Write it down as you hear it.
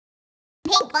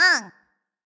Pinkfong.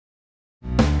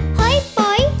 Hoi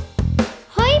boy,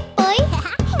 hoi boy,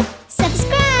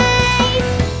 subscribe.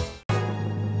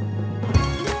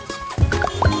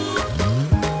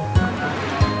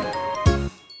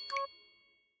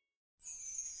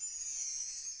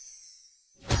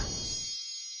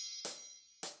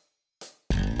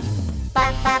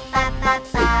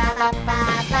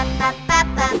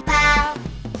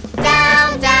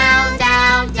 Down, down,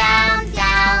 down, down,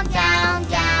 down, down,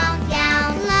 down,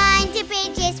 down. London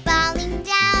Bridge is falling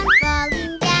down,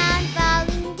 falling down,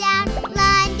 falling down.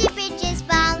 London Bridge is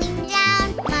falling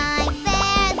down, my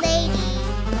fair lady.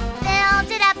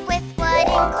 Filled it up with wood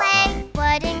and clay,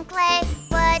 wood and clay,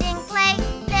 wood and clay.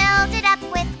 Filled it up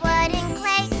with wood and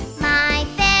clay, my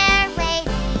fair lady.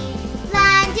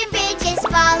 London Bridge is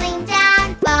falling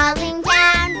down, falling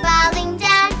down, falling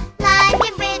down.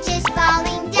 London Bridge is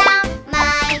falling down,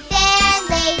 my fair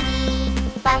lady.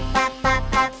 Ba ba ba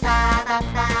ba ba ba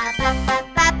ba ba ba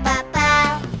ba ba ba.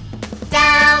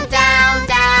 Down, down,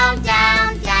 down,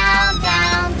 down, down,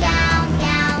 down, down,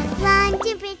 down.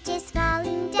 London Bridge is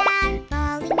falling down,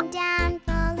 falling down,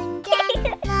 falling down.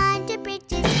 London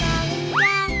Bridge is falling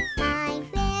down, my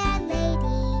fair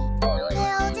lady.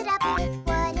 Build it up with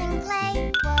wood and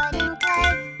clay, wood and clay,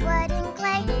 wood and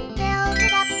clay. Build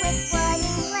it up with wood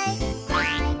and clay,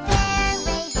 my fair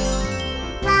lady.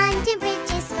 London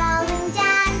Bridge is falling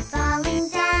down, falling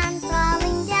down,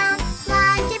 falling down.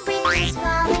 London Bridge is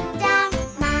falling down,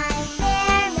 my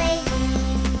fair lady.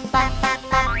 Ba ba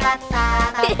ba ba ba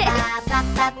ba ba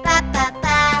ba ba ba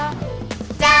ba.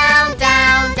 Down,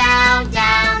 down, down,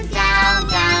 down, down,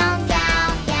 down, down,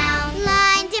 down.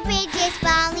 London Bridge is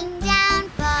falling down,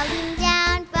 falling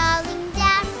down, falling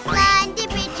down. London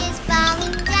Bridge is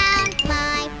falling down,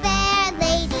 my fair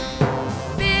lady.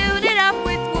 Build it up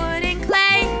with wood and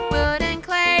clay, wood and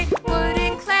clay, wood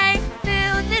and clay.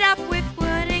 Build it up with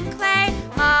wood and clay,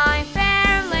 my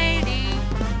fair lady.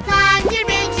 London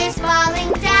Bridge is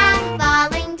falling down,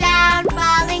 falling down,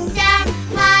 falling down.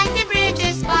 London Bridge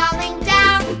is falling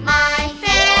down, my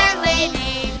fair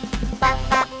lady. Ba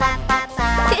ba ba ba ba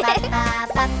ba ba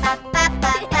ba ba ba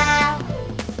ba ba.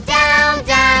 Down,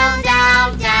 down,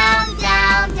 down, down,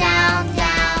 down, down,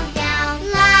 down, down.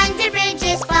 London Bridge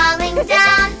is falling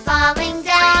down, falling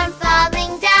down,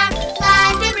 falling down.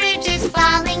 London Bridge is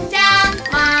falling down,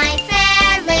 my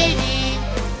fair lady.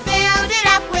 Build it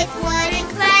up with wood and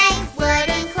clay, wood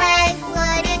and clay,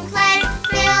 wood and clay.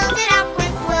 Build it up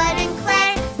with wood and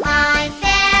clay, my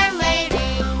fair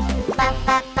lady. Ba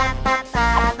ba ba ba ba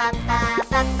ba ba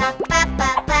ba ba ba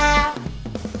ba ba.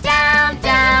 Down,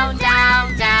 down,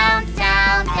 down, down,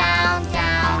 down, down,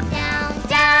 down, down.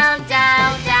 Down,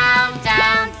 down, down,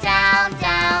 down, down,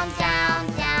 down, down,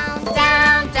 down.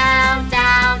 Down, down,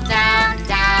 down, down,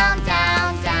 down,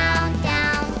 down, down,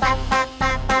 down. Ba ba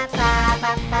ba ba ba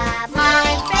ba ba.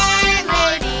 My fair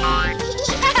lady.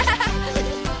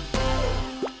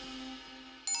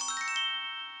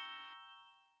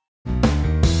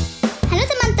 Halo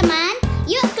teman-teman,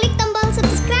 yuk klik tombol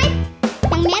subscribe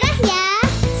yang merah ya.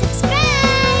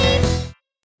 Subscribe.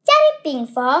 Cari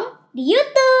Pinkfong di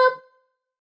YouTube.